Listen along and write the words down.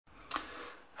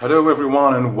Hello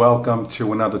everyone and welcome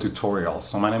to another tutorial.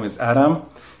 So my name is Adam,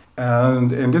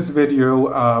 and in this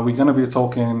video we're going to be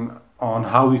talking on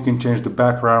how you can change the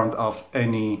background of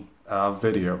any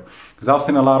video, because I've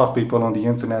seen a lot of people on the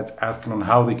internet asking on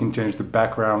how they can change the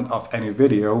background of any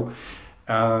video,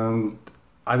 and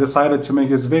I decided to make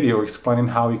this video explaining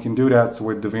how you can do that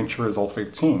with DaVinci Resolve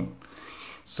 15.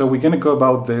 So we're going to go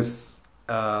about this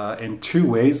in two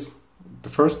ways. The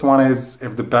first one is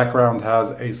if the background has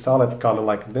a solid color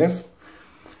like this,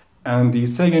 and the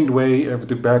second way if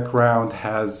the background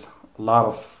has a lot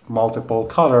of multiple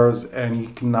colors and you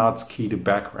cannot key the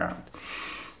background.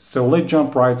 So let's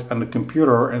jump right on the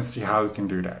computer and see how you can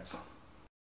do that.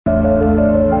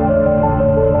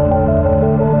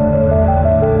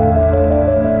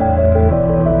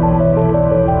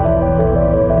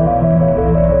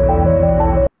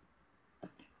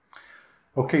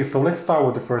 Okay, so let's start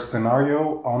with the first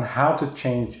scenario on how to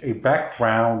change a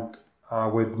background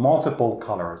with multiple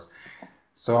colors.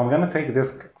 So I'm going to take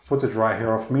this footage right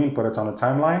here of me and put it on the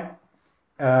timeline.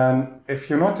 And if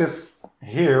you notice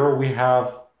here, we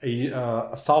have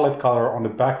a solid color on the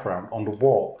background, on the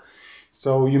wall.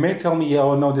 So you may tell me,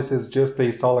 oh no, this is just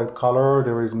a solid color.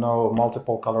 There is no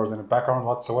multiple colors in the background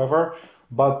whatsoever.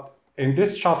 But in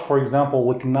this shot, for example,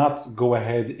 we cannot go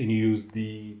ahead and use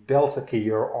the delta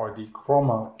key or the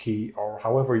chroma key, or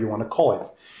however you want to call it,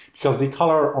 because the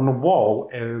color on the wall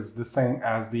is the same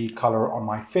as the color on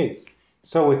my face.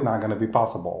 So it's not going to be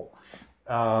possible.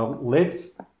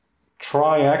 Let's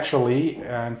try actually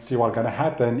and see what's going to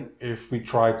happen if we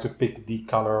try to pick the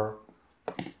color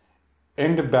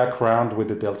in the background with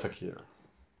the delta key.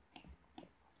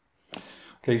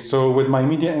 Okay, so with my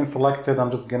media in selected,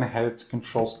 I'm just gonna hit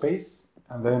Control Space,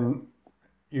 and then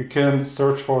you can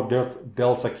search for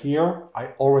delta here. I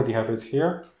already have it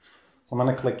here. So I'm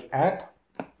gonna click Add.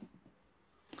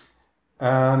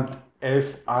 And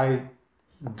if I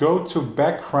go to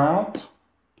background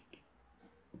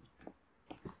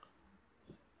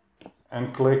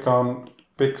and click on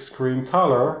Pick Screen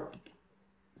Color,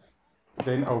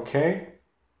 then OK.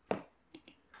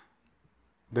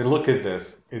 Then look at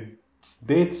this. It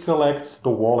did select the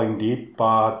wall indeed,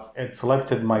 but it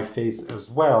selected my face as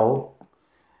well.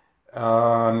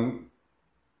 I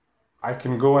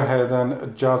can go ahead and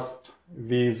adjust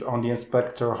these on the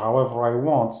inspector however I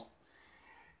want.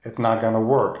 It's not gonna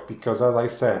work because, as I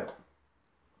said,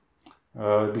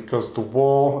 because the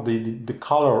wall, the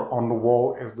color on the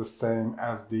wall is the same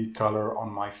as the color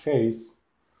on my face.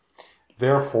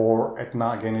 Therefore, it's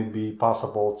not gonna be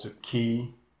possible to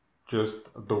key just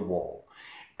the wall.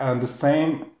 And the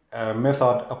same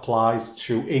method applies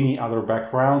to any other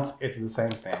background. It's the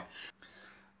same thing.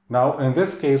 Now, in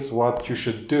this case, what you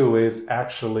should do is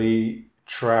actually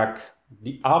track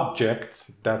the object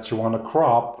that you want to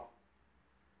crop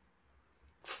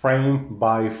frame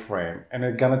by frame. And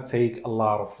it's gonna take a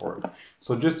lot of work.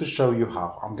 So just to show you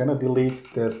how, I'm gonna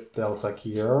delete this delta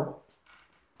here.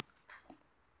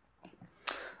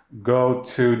 Go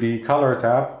to the color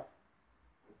tab.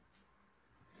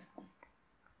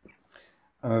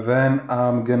 Then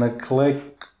I'm gonna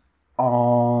click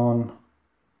on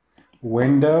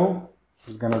window.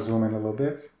 Just gonna zoom in a little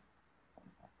bit.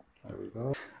 There we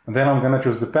go. And then I'm gonna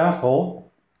choose the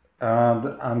pencil, and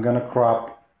I'm gonna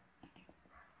crop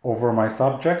over my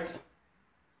subject.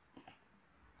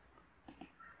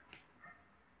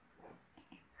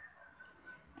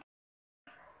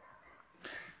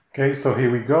 Okay, so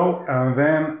here we go. And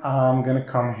then I'm gonna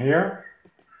come here,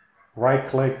 right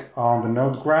click on the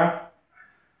node graph.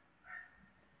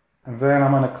 And then I'm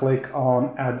going to click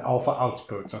on Add Alpha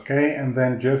Output, okay? And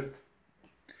then just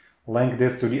link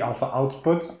this to the alpha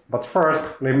output. But first,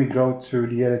 let me go to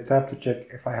the Edit tab to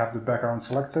check if I have the background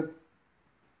selected.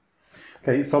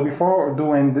 Okay, so before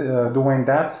doing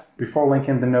that, before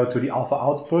linking the node to the alpha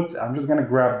output, I'm just going to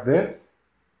grab this,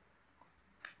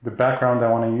 the background I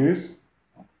want to use.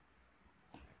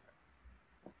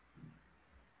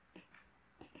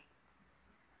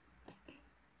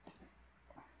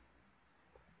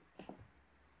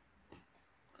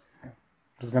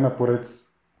 Just gonna put it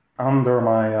under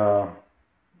my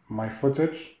my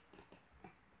footage.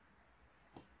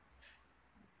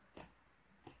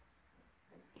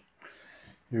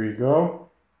 Here you go.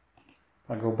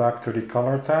 I go back to the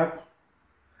color tab,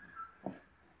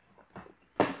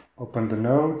 open the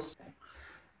nodes,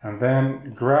 and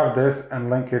then grab this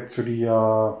and link it to the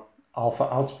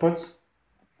alpha output.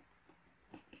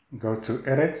 Go to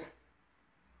Edit.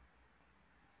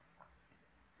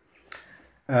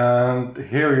 And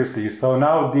here you see, so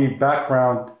now the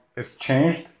background is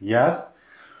changed, yes,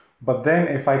 but then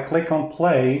if I click on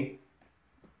play,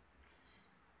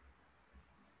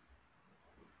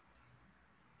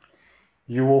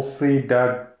 you will see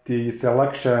that the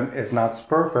selection is not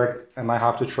perfect and I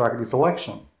have to track the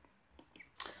selection.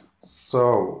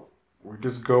 So we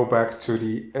just go back to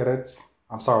the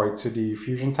to the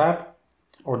Fusion tab,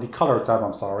 or the Color tab,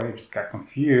 I'm sorry, I just got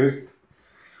confused.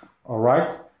 All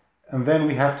right, and then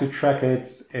we have to track it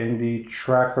in the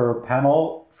tracker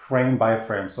panel frame by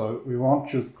frame. So we won't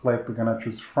choose clip, we're gonna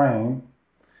choose frame.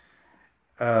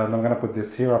 And I'm gonna put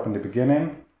this here up in the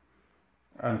beginning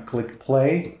and click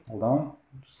play. Hold on,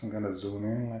 I'm gonna zoom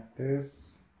in like this.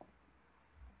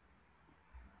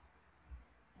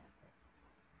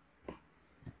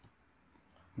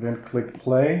 Then click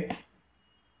play.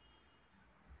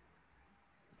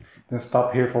 Then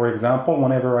stop here. For example,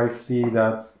 whenever I see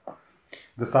that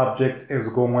the subject is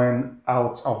going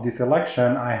out of the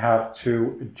selection, I have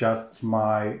to adjust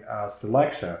my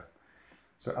selection.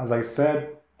 So as I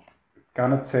said,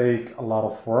 gonna take a lot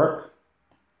of work,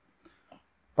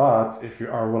 but if you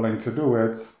are willing to do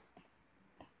it,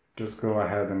 just go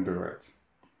ahead and do it.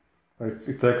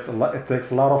 It takes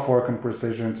a lot of work and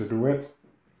precision to do it.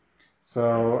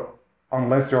 So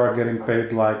unless you are getting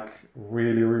paid like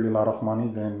really a lot of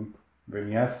money, then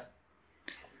yes.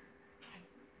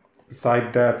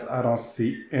 Besides that, I don't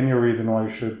see any reason why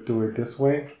you should do it this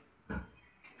way.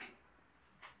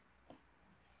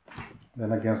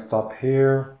 Then again, stop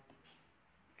here,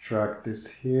 drag this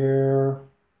here,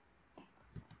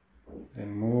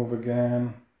 then move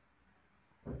again.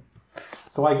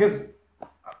 So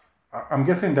I'm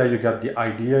guessing that you got the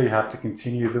idea. You have to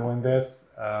continue doing this,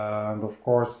 and of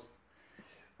course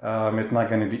it's not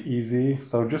going to be easy.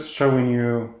 So just showing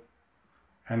you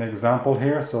an example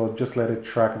here, so just let it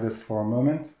track this for a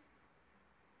moment.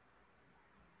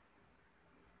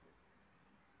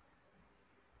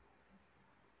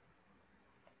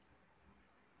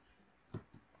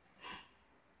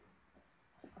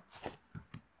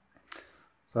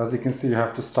 So as you can see, you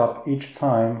have to stop each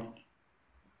time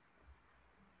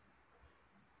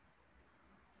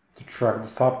to track the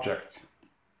subject.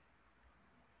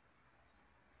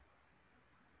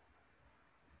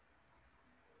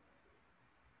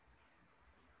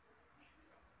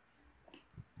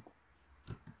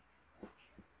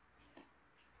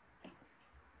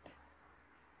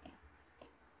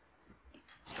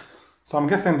 So I'm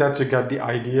guessing that you got the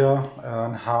idea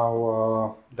on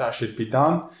how that should be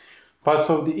done. But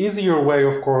so the easier way,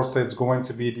 of course, it's going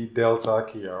to be the delta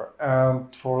keyer.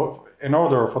 And in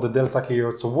order for the delta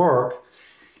keyer to work,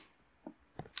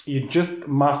 you just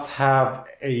must have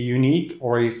a unique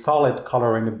or a solid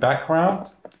color in the background,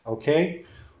 okay?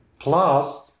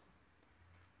 Plus,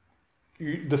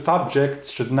 the subject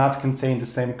should not contain the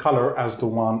same color as the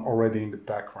one already in the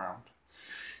background.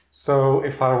 So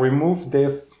if I remove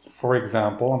this, for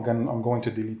example, I'm going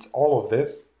to delete all of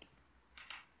this.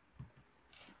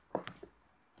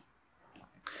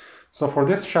 So for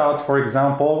this shot, for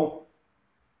example,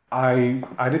 I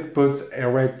did put a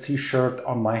red t-shirt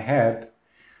on my head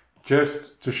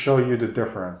just to show you the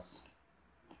difference.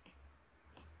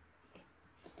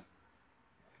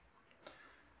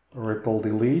 Ripple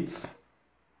delete.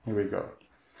 Here we go.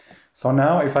 So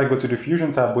now if I go to the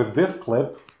Fusion tab with this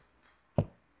clip,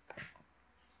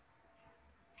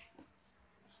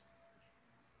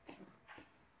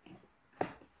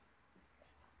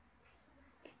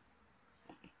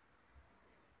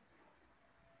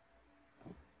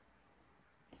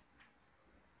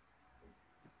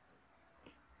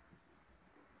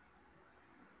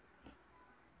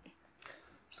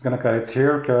 just gonna cut it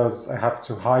here because I have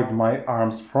to hide my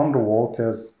arms from the wall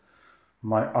because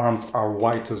my arms are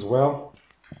white as well.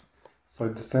 So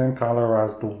it's the same color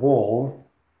as the wall.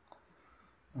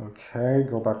 Okay,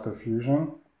 go back to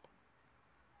Fusion.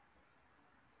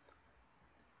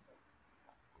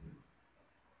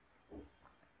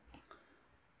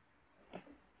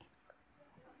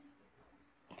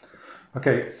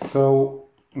 Okay, so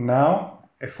now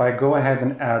if I go ahead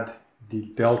and add the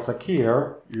delta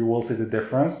keyer, you will see the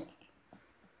difference.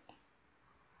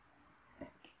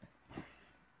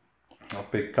 I'll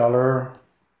pick color,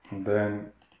 and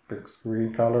then pick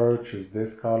screen color, choose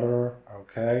this color,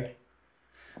 okay.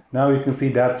 Now you can see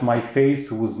that my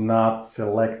face was not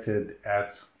selected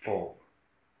at all.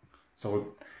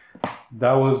 So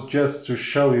that was just to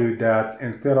show you that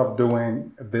instead of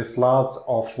doing this lot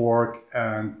of work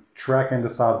and tracking the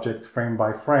subject frame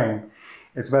by frame,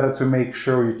 it's better to make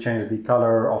sure you change the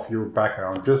color of your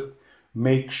background. Just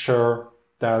make sure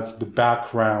that the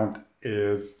background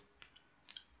is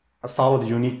a solid,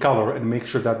 unique color, and make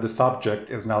sure that the subject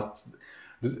is not,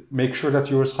 make sure that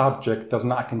your subject does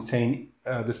not contain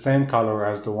the same color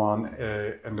as the one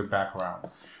in the background.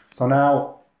 So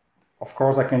now, of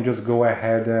course, I can just go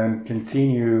ahead and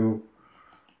continue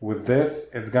with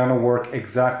this, it's gonna work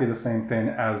exactly the same thing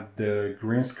as the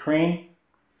green screen.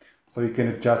 So you can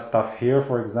adjust stuff here,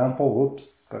 for example.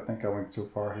 Whoops, I think I went too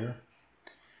far here.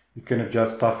 You can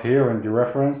adjust stuff here in the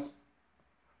reference.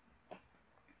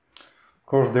 Of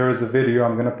course, there is a video.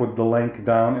 I'm gonna put the link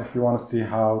down if you want to see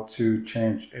how to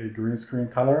change a green screen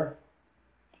color.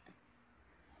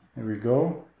 Here we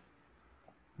go.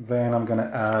 Then I'm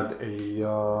gonna add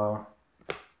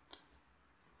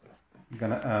I'm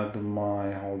gonna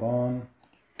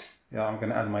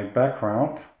add my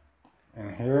background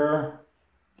in here.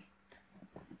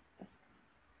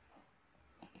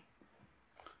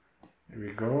 Here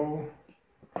we go.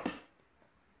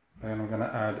 Then I'm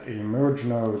gonna add a merge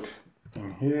node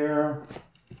in here.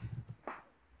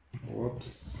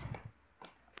 Whoops.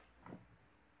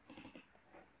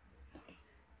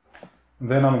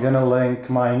 Then I'm gonna link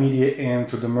my media in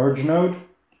to the merge node.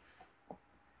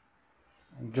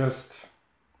 And just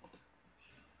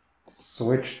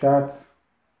switch that.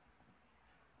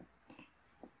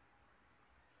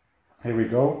 Here we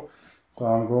go. So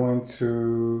I'm going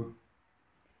to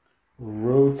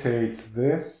rotate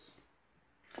this.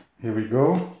 Here we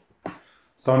go.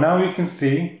 So now you can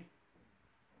see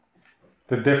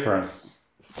the difference.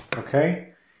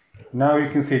 Okay? Now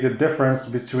you can see the difference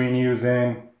between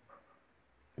using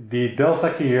the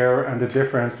delta key here and the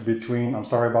difference between, I'm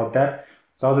sorry about that.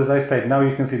 So as I said, now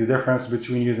you can see the difference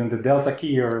between using the delta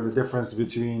key here and the difference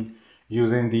between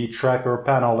using the tracker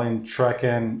panel and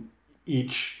tracking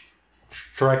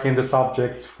the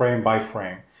subject frame by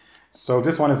frame. So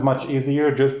this one is much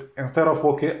easier. Just instead of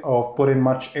putting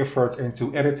much effort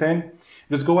into editing,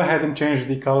 just go ahead and change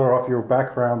the color of your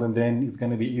background, and then it's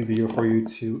going to be easier for you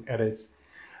to edit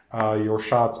your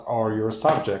shot or your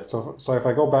subject. So if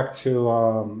I go back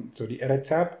to the edit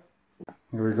tab,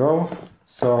 here we go.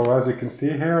 So as you can see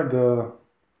here,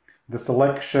 the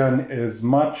selection is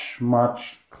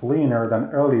much cleaner than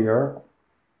earlier.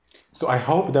 So I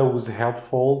hope that was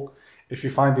helpful. If you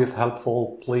find this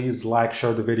helpful, please like,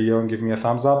 share the video, and give me a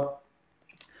thumbs up.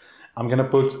 I'm gonna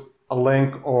put a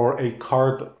link or a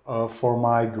card for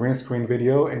my green screen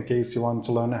video in case you want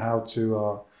to learn how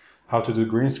to do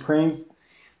green screens.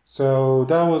 So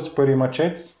that was pretty much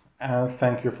it, and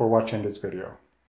thank you for watching this video.